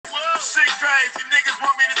crazy. Niggas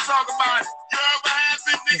want me to talk about it. You ever had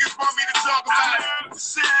big niggas want me to talk about it?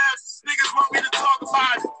 Shit, niggas want me to talk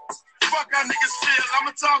about it. Fuck how niggas feel.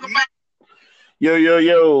 I'ma talk about it.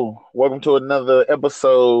 Yo. Welcome to another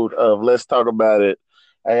episode of Let's Talk About It.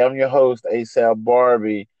 Hey, I'm your host, ASAP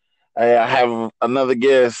Barbie. Hey, I have another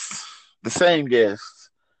guest, the same guest.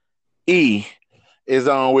 E is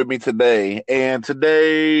on with me today. And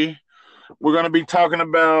today we're going to be talking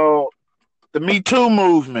about the Me Too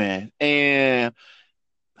movement and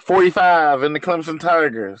 45 and the Clemson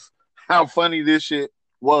Tigers. How funny this shit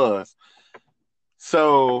was.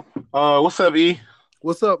 So, what's up, E?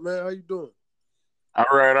 What's up, man? How you doing? All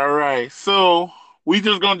right. So we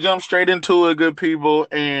just gonna jump straight into it, good people,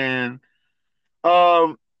 and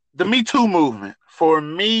um, the Me Too movement. For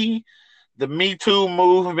me, the Me Too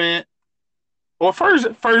movement. Well, first,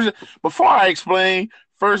 before I explain,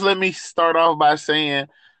 first let me start off by saying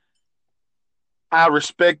I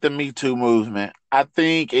respect the Me Too movement. I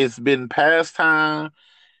think it's been past time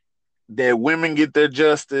that women get their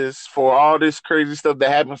justice for all this crazy stuff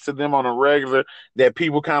that happens to them on a regular that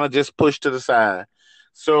people kind of just push to the side.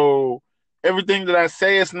 So everything that I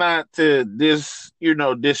say is not to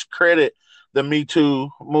discredit the Me Too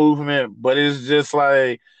movement, but it's just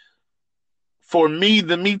like for me,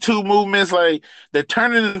 the Me Too movement is like they're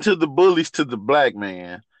turning into the bullies to the black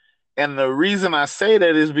man. And the reason I say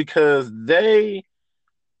that is because they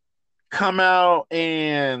come out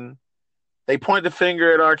and they point the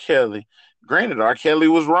finger at R. Kelly. Granted, R. Kelly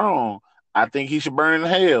was wrong. I think he should burn in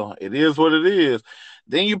hell. It is what it is.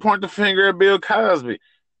 Then you point the finger at Bill Cosby.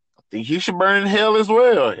 I think he should burn in hell as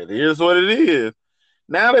well. It is what it is.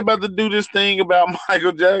 Now they're about to do this thing about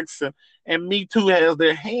Michael Jackson, and Me Too has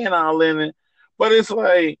their hand all in it. But it's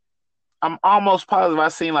like, I'm almost positive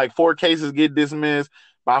I've seen like 4 cases get dismissed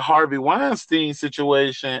by Harvey Weinstein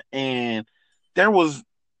situation, and there was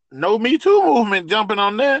no Me Too movement jumping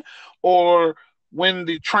on that. Or when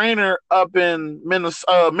the trainer up in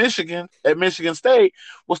Michigan at Michigan State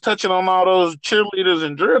was touching on all those cheerleaders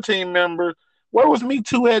and drill team members, where was Me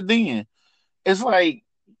Too at then? It's like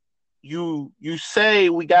you say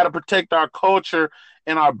we got to protect our culture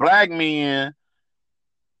and our black men,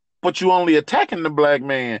 but you only attacking the black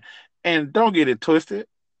man. And don't get it twisted.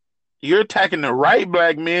 You're attacking the right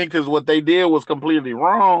black men because what they did was completely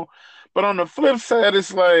wrong. But on the flip side,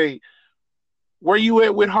 it's like, where you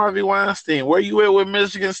at with Harvey Weinstein? Where you at with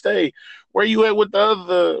Michigan State? Where you at with the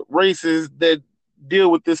other races that deal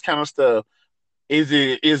with this kind of stuff?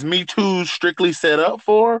 Is Me Too strictly set up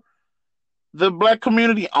for the black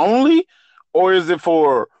community only, or is it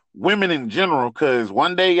for women in general? Because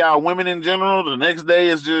one day y'all women in general, the next day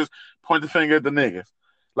it's just point the finger at the niggas.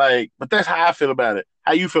 Like, but that's how I feel about it.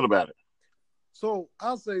 How you feel about it? So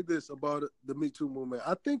I'll say this about the Me Too movement.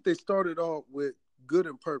 I think they started off with good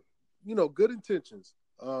intentions,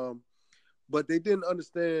 but they didn't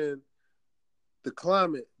understand the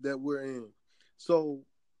climate that we're in. So,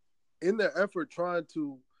 in their effort trying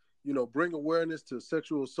to, bring awareness to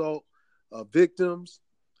sexual assault victims,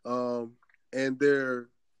 and the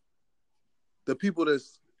people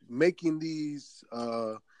that's making these,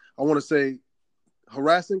 I want to say,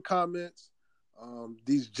 harassing comments,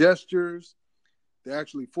 these gestures, they're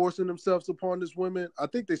actually forcing themselves upon this women. I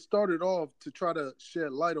think they started off to try to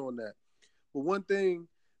shed light on that. But one thing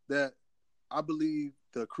that I believe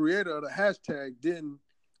the creator of the hashtag didn't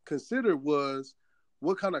consider was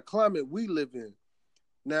what kind of climate we live in.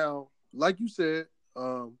 Now, like you said,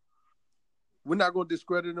 we're not going to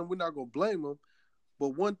discredit them. We're not going to blame them. But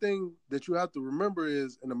one thing that you have to remember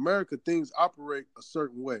is in America, things operate a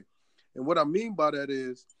certain way. And what I mean by that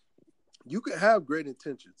is you can have great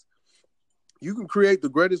intentions. You can create the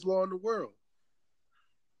greatest law in the world.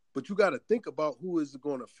 But you got to think about who is it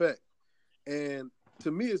going to affect. And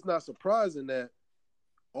to me, it's not surprising that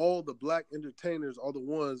all the black entertainers are the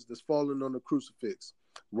ones that's falling on the crucifix.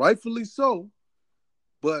 Rightfully so.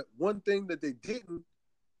 But one thing that they didn't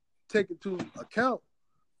take into account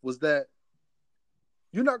was that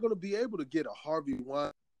you're not going to be able to get a Harvey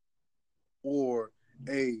Weinstein or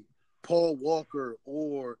a Paul Walker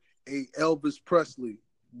or a Elvis Presley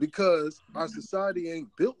because our society ain't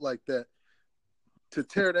built like that to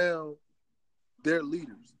tear down their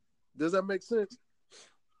leaders. Does that make sense?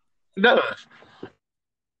 It does.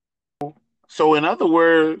 So, in other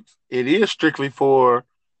words, it is strictly for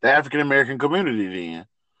the African American community then.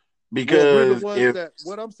 Well, we're the Because ones if that,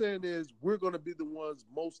 what I'm saying is we're going to be the ones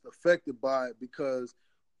most affected by it because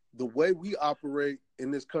the way we operate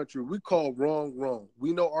in this country, we call wrong wrong.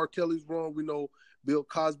 We know R. Kelly's wrong. We know Bill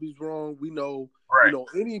Cosby's wrong. We know, right,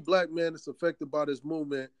 any black man that's affected by this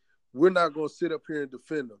movement, we're not going to sit up here and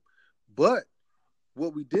defend them. But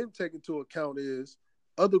what we didn't take into account is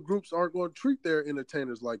other groups aren't going to treat their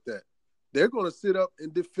entertainers like that. They're going to sit up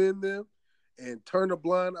and defend them and turn a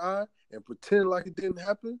blind eye and pretend like it didn't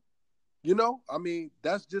happen. You know, I mean,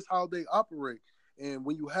 that's just how they operate. And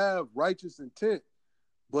when you have righteous intent,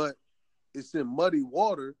 but it's in muddy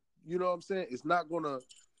water, you know what I'm saying? It's not gonna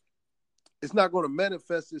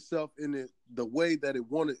manifest itself in the way that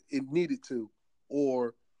it needed to,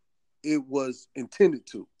 or it was intended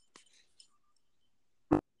to.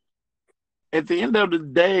 At the end of the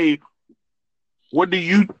day, what do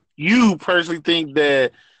you personally think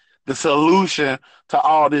that the solution to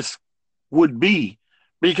all this would be?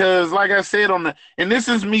 Because, like I said, and this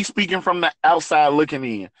is me speaking from the outside looking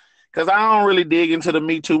in, because I don't really dig into the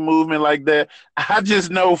Me Too movement like that. I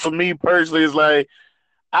just know for me personally, it's like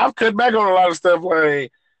I've cut back on a lot of stuff.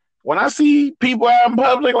 Like when I see people out in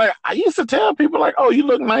public, like I used to tell people, like, "Oh, you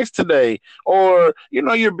look nice today," or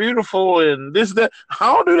 "You're beautiful," and this that. I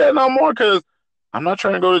don't do that no more because I'm not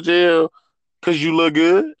trying to go to jail because you look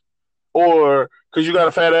good or because you got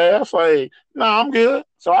a fat ass. Like, no, I'm good.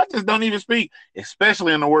 So I just don't even speak,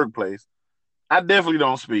 especially in the workplace. I definitely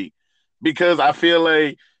don't speak because I feel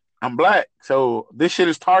like I'm black. So this shit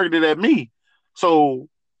is targeted at me. So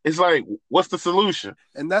it's like, what's the solution?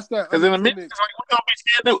 And that's that. Because in a minute, it's like we're gonna be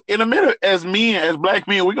scared to, in a minute, as men, as black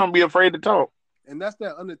men, we're gonna be afraid to talk. And that's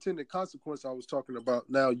that unintended consequence I was talking about.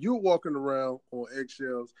 Now you're walking around on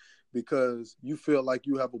eggshells because you feel like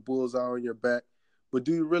you have a bullseye on your back. But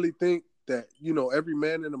do you really think that, every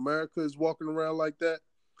man in America is walking around like that?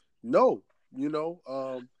 No.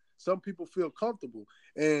 Some people feel comfortable.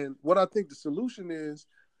 And what I think the solution is,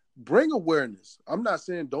 bring awareness. I'm not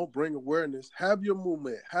saying don't bring awareness. Have your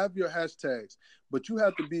movement, have your hashtags, but you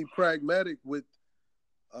have to be pragmatic with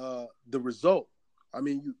the result. I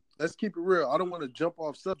mean, let's keep it real. I don't want to jump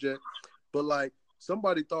off subject, but like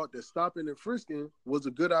somebody thought that stopping and frisking was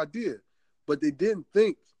a good idea, but they didn't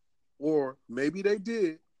think, or maybe they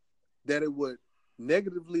did, that it would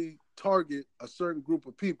negatively target a certain group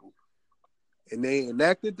of people. And they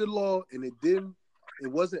enacted the law and it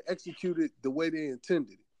wasn't executed the way they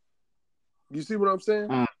intended it. You see what I'm saying?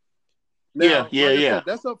 Mm. Now, yeah. I said,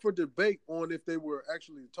 that's up for debate on if they were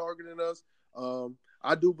actually targeting us.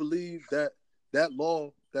 I do believe that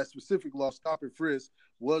law, that specific law, stop and frisk,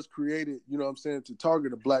 was created, to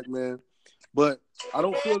target a black man. But I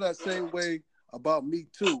don't feel that same way about Me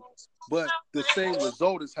Too. But the same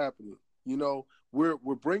result is happening.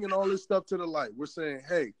 We're bringing all this stuff to the light. We're saying,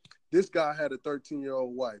 hey, this guy had a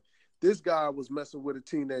 13-year-old wife. This guy was messing with a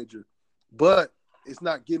teenager. But it's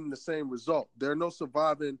not getting the same result. There are no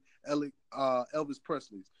surviving Elvis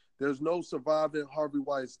Presley's. There's no surviving Harvey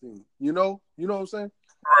Weinstein. You know what I'm saying?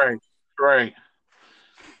 Right.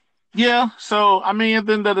 Yeah. So I mean, at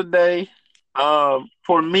the end of the day,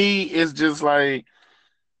 for me, it's just like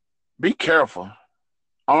be careful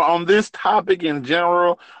on this topic in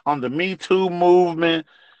general, on the Me Too movement.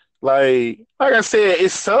 Like I said,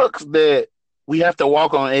 it sucks that we have to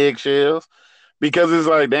walk on eggshells because it's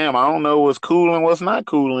like, damn, I don't know what's cool and what's not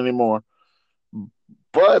cool anymore.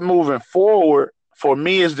 But moving forward, for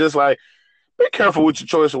me, it's just like, be careful with your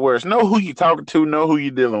choice of words. Know who you're talking to, know who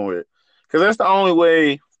you're dealing with. Because that's the only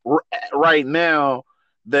way right now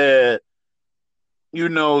that, you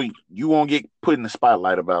won't get put in the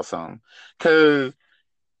spotlight about something. Because,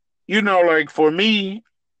 like for me,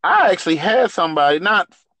 I actually had somebody, not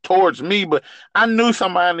towards me, but I knew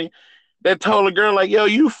somebody that told a girl, like, yo,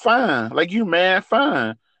 you fine. Like, you man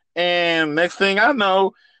fine. And next thing I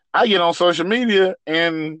know, I get on social media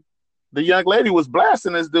and the young lady was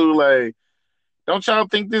blasting this dude, like, don't y'all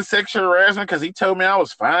think this sexual harassment? Because he told me I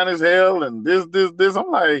was fine as hell and this.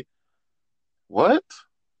 I'm like, what?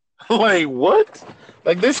 Like, what?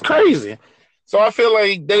 Like, this crazy. So I feel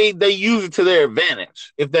like they use it to their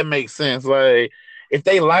advantage, if that makes sense. Like, if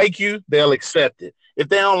they like you, they'll accept it. If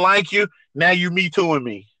they don't like you, now you Me Tooing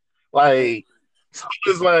me. Like, so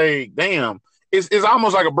it's like, damn. It's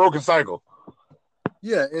almost like a broken cycle.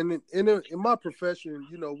 Yeah, and in my profession,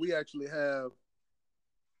 we actually have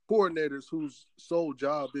coordinators whose sole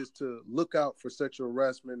job is to look out for sexual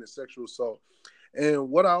harassment and sexual assault. And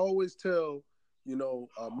what I always tell,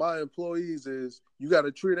 my employees is you got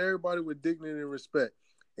to treat everybody with dignity and respect.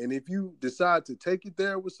 And if you decide to take it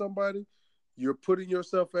there with somebody, you're putting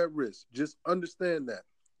yourself at risk. Just understand that,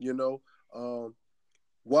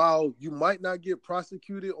 while you might not get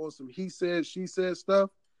prosecuted on some he said, she said stuff,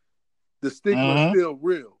 the stigma is still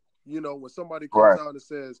real. When somebody comes out and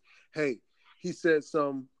says, hey, he said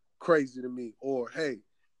something crazy to me, or hey,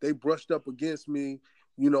 they brushed up against me,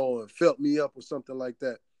 and felt me up or something like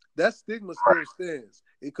that. That stigma still stands.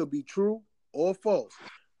 It could be true or false,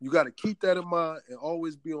 You got to keep that in mind and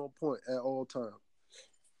always be on point at all times.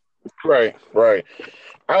 Right, right.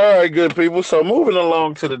 All right, good people. So moving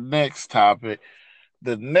along to the next topic.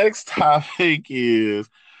 The next topic is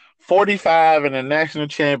 45 and the national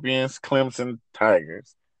champions, Clemson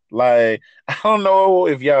Tigers. Like, I don't know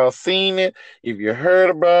if y'all seen it, if you heard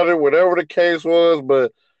about it, whatever the case was,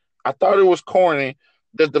 but I thought it was corny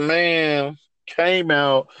that the man came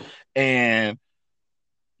out and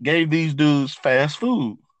gave these dudes fast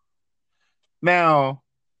food. Now,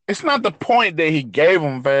 it's not the point that he gave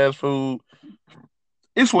them fast food,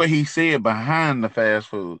 it's what he said behind the fast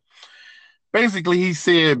food. Basically, he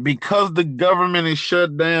said, because the government is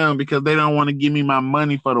shut down because they don't want to give me my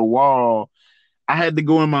money for the wall, I had to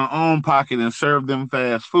go in my own pocket and serve them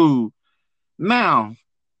fast food. Now,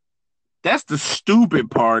 that's the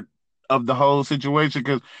stupid part of the whole situation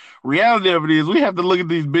because reality of it is we have to look at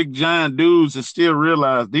these big giant dudes and still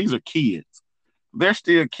realize these are kids. They're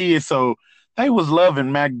still kids, so they was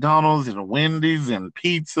loving McDonald's and Wendy's and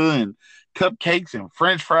pizza and cupcakes and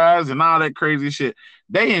French fries and all that crazy shit.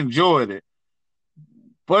 They enjoyed it.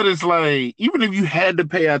 But it's like, even if you had to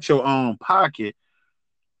pay out your own pocket,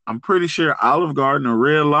 I'm pretty sure Olive Garden or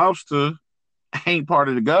Red Lobster ain't part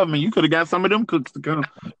of the government. You could have got some of them cooks to come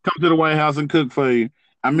to the White House and cook for you.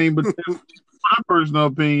 I mean, but that's my personal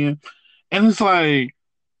opinion. And it's like,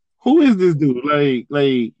 who is this dude?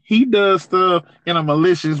 Like he does stuff in a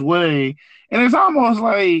malicious way, and it's almost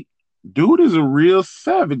like dude is a real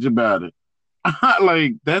savage about it.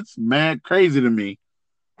 Like that's mad crazy to me.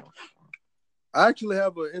 I actually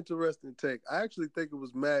have an interesting take. I actually think it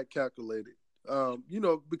was mad calculated.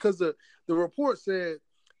 Because the report said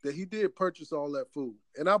that he did purchase all that food,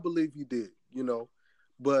 and I believe he did.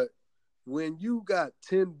 But when you got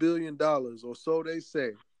 $10 billion or so they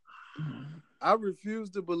say, I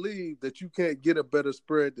refuse to believe that you can't get a better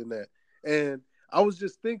spread than that. And I was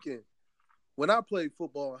just thinking, when I played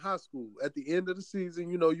football in high school, at the end of the season,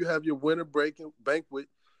 you have your winter break and banquet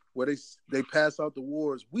where they pass out the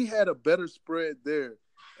awards. We had a better spread there.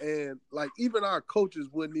 And like even our coaches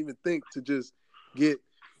wouldn't even think to just get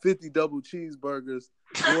 50 double cheeseburgers,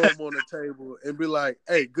 throw them on the table and be like,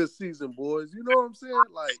 hey, good season, boys. You know what I'm saying?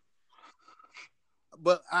 Like,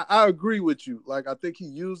 but I agree with you. Like, I think he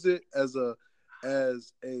used it as a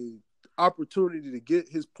opportunity to get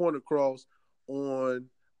his point across on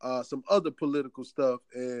some other political stuff,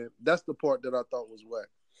 and that's the part that I thought was whack.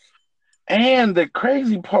 And the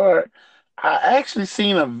crazy part, I actually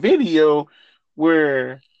seen a video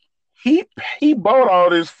where he he bought all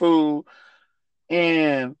this food,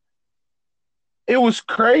 and it was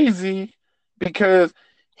crazy because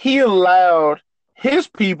he allowed his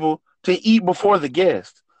people to eat before the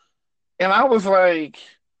guests. And I was like,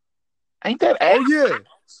 ain't that Oh yeah,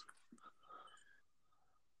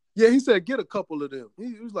 yeah. He said get a couple of them.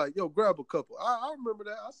 He was like, yo, grab a couple. I remember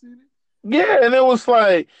that. I seen it. Yeah, and it was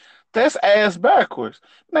like that's ass backwards.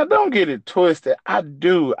 Now, don't get it twisted. I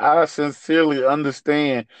do. I sincerely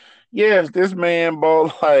understand. Yes, this man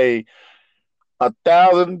bought like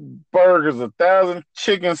 1,000 burgers, 1,000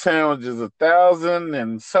 chicken sandwiches, 1,000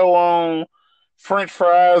 and so on, French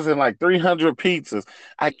fries, and like 300 pizzas.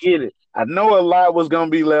 I get it. I know a lot was gonna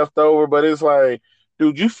be left over, but it's like,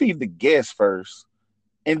 dude, you feed the guests first,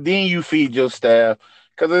 and then you feed your staff,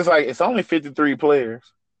 because it's like it's only 53 players.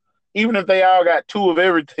 Even if they all got two of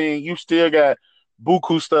everything, you still got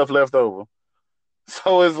buku stuff left over.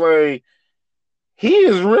 So it's like he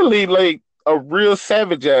is really like a real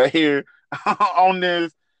savage out here on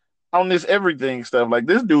this everything stuff. Like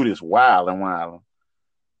this dude is wild and wild.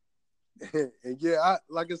 And yeah,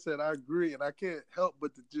 like I said, I agree, and I can't help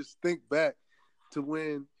but to just think back to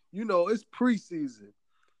when it's preseason.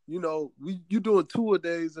 You doing tour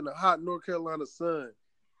days in the hot North Carolina sun,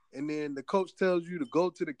 and then the coach tells you to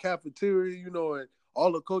go to the cafeteria, and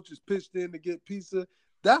all the coaches pitched in to get pizza.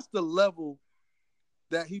 That's the level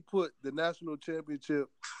that he put the national championship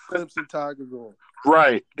Clemson Tigers on.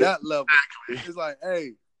 Right. That level. It's like,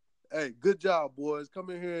 hey, good job, boys.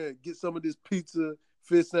 Come in here and get some of this pizza,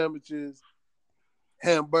 fish sandwiches,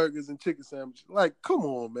 hamburgers, and chicken sandwiches. Like, come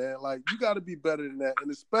on, man. Like, you got to be better than that.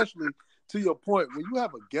 And especially to your point, when you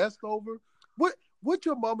have a guest over, what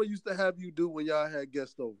your mama used to have you do when y'all had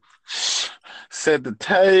guests over? Set the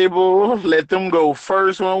table, let them go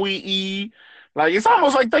first when we eat. Like, it's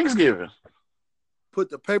almost like Thanksgiving. Put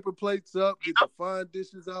the paper plates up, get the fine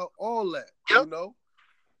dishes out, all that,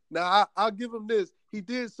 Now, I'll give him this. He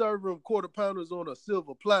did serve him quarter pounders on a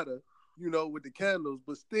silver platter, with the candles,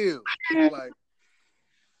 but still, like,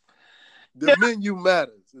 the menu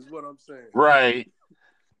matters, is what I'm saying. Right.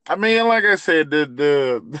 I mean, like I said, the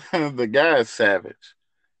the guy is savage.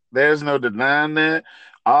 There's no denying that.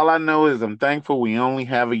 All I know is I'm thankful we only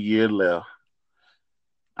have a year left.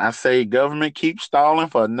 I say government keep stalling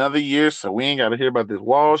for another year so we ain't got to hear about this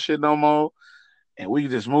wall shit no more. And we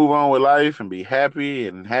can just move on with life and be happy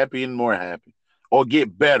and more happy. Or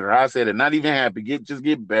get better. I said it, not even happy. Just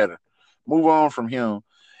get better. Move on from him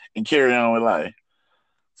and carry on with life.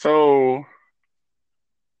 So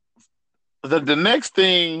the next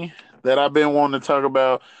thing that I've been wanting to talk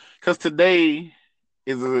about, because today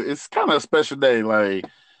it's kind of a special day. Like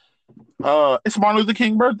it's Martin Luther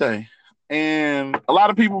King birthday. And a lot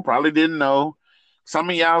of people probably didn't know. Some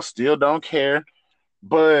of y'all still don't care.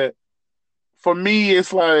 But for me,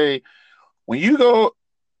 it's like when you go,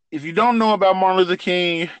 if you don't know about Martin Luther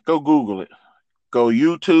King, go Google it. Go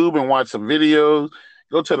YouTube and watch some videos.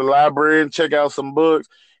 Go to the library and check out some books.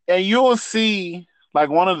 And you'll see like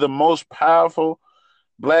one of the most powerful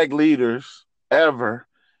black leaders ever.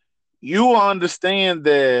 You will understand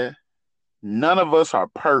that none of us are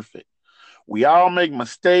perfect. We all make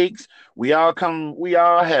mistakes. We all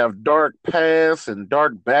have dark pasts and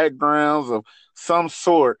dark backgrounds of some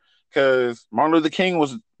sort. Because Martin Luther King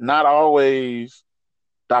was not always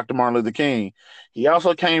Dr. Martin Luther King. He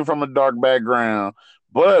also came from a dark background.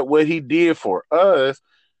 But what he did for us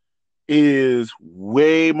is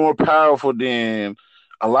way more powerful than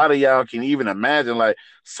a lot of y'all can even imagine. Like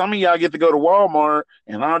some of y'all get to go to Walmart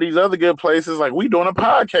and all these other good places. Like we doing a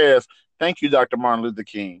podcast. Thank you, Dr. Martin Luther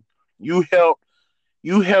King. You helped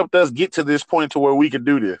you helped us get to this point to where we could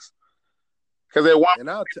do this. Because at one And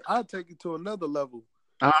I'll take it to another level.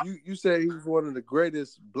 uh You say he was one of the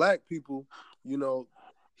greatest black people. You know,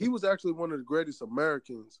 he was actually one of the greatest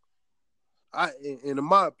Americans. In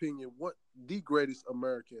my opinion, what the greatest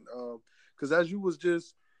American. Because as you was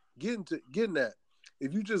just getting at,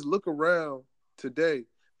 if you just look around today,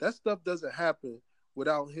 that stuff doesn't happen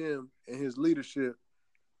without him and his leadership.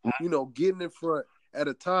 You know, getting in front at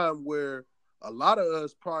a time where a lot of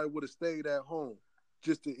us probably would have stayed at home,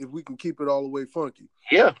 just if we can keep it all the way funky.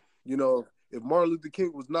 yeah, You know, if Martin Luther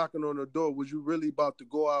King was knocking on the door, was you really about to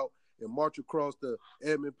go out and march across the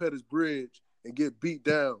Edmund Pettus Bridge and get beat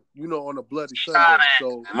down, you know, on a bloody Sunday?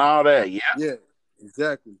 So, and all that. Yeah. yeah,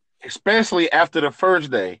 exactly. Especially after the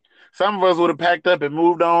first day. Some of us would have packed up and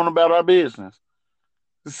moved on about our business.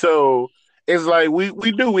 So it's like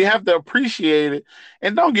we have to appreciate it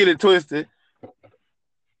and don't get it twisted.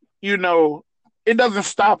 You know, it doesn't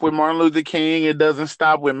stop with Martin Luther King. It doesn't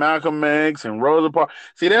stop with Malcolm X and Rosa Parks.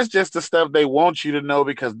 See, that's just the stuff they want you to know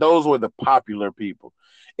because those were the popular people.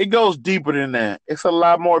 It goes deeper than that. It's a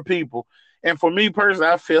lot more people. And for me personally,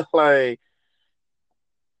 I feel like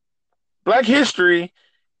Black history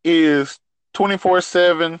is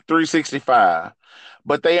 24/7, 365.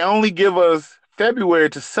 But they only give us February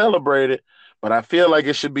to celebrate it. But I feel like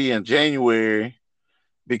it should be in January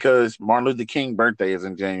because Martin Luther King birthday is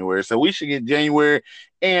in January. So we should get January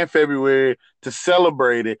and February to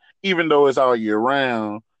celebrate it, even though it's all year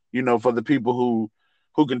round, for the people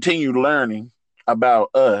who continue learning about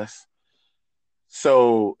us.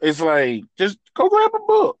 So it's like just go grab a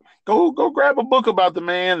book. Go grab a book about the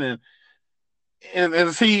man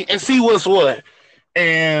and see what's what.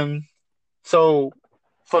 And so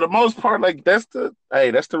for the most part, like that's the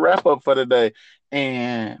wrap up for today.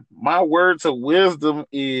 And my words of wisdom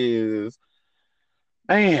is,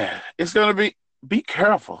 man, it's gonna be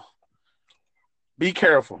careful. Be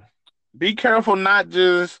careful. Be careful, not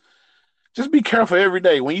just be careful every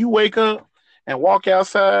day. When you wake up and walk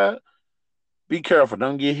outside, be careful.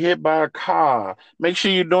 Don't get hit by a car. Make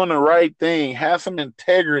sure you're doing the right thing. Have some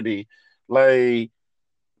integrity. Like,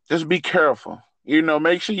 just be careful.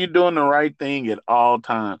 Make sure you're doing the right thing at all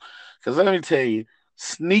times. Because let me tell you,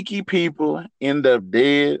 sneaky people end up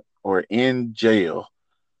dead or in jail.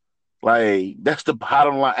 Like, that's the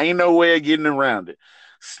bottom line. Ain't no way of getting around it.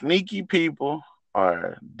 Sneaky people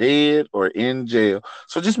are dead or in jail.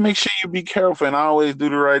 So just make sure you be careful and always do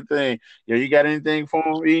the right thing. Yo, you got anything for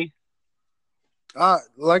me?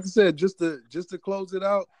 Like I said, just to close it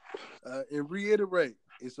out and reiterate,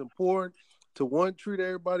 it's important to one, treat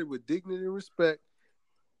everybody with dignity and respect.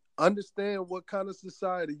 Understand what kind of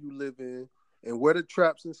society you live in and where the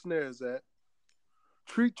traps and snares at.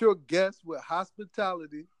 Treat your guests with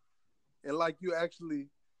hospitality and like you actually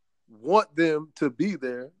want them to be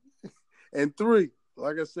there. And three,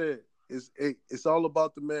 like I said, it's all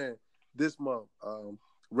about the man this month.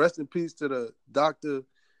 Rest in peace to the Dr.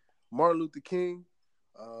 Martin Luther King.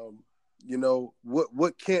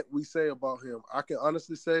 What can't we say about him? I can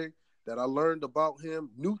honestly say that I learned about him,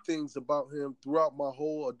 new things about him throughout my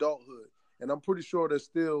whole adulthood. And I'm pretty sure there's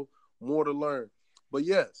still more to learn. But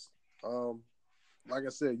yes, like I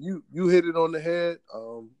said, you hit it on the head.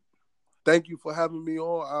 Thank you for having me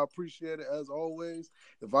on. I appreciate it as always.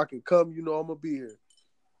 If I can come, you know I'm gonna be here.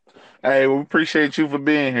 Hey, we appreciate you for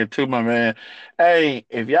being here too, my man. Hey,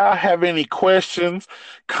 if y'all have any questions,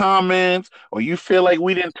 comments, or you feel like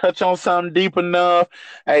we didn't touch on something deep enough,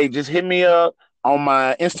 hey, just hit me up on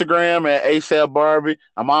my Instagram at ASAP Barbie.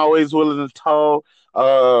 I'm always willing to talk.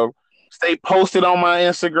 Uh, Stay posted on my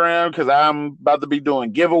Instagram because I'm about to be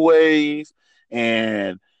doing giveaways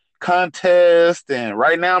and contests. And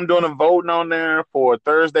right now I'm doing a voting on there for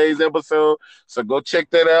Thursday's episode. So go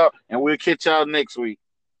check that out, and we'll catch y'all next week.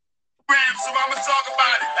 So I'ma talk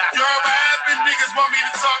about it. You heard what happened? Niggas want me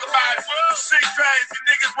to talk about it. Shit crazy.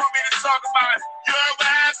 Niggas want me to talk about it. You heard what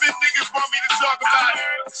happened? Niggas want me to talk about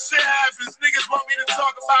it. Shit happens. Niggas want me to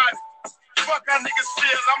talk about it. Fuck how niggas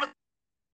feel. I'ma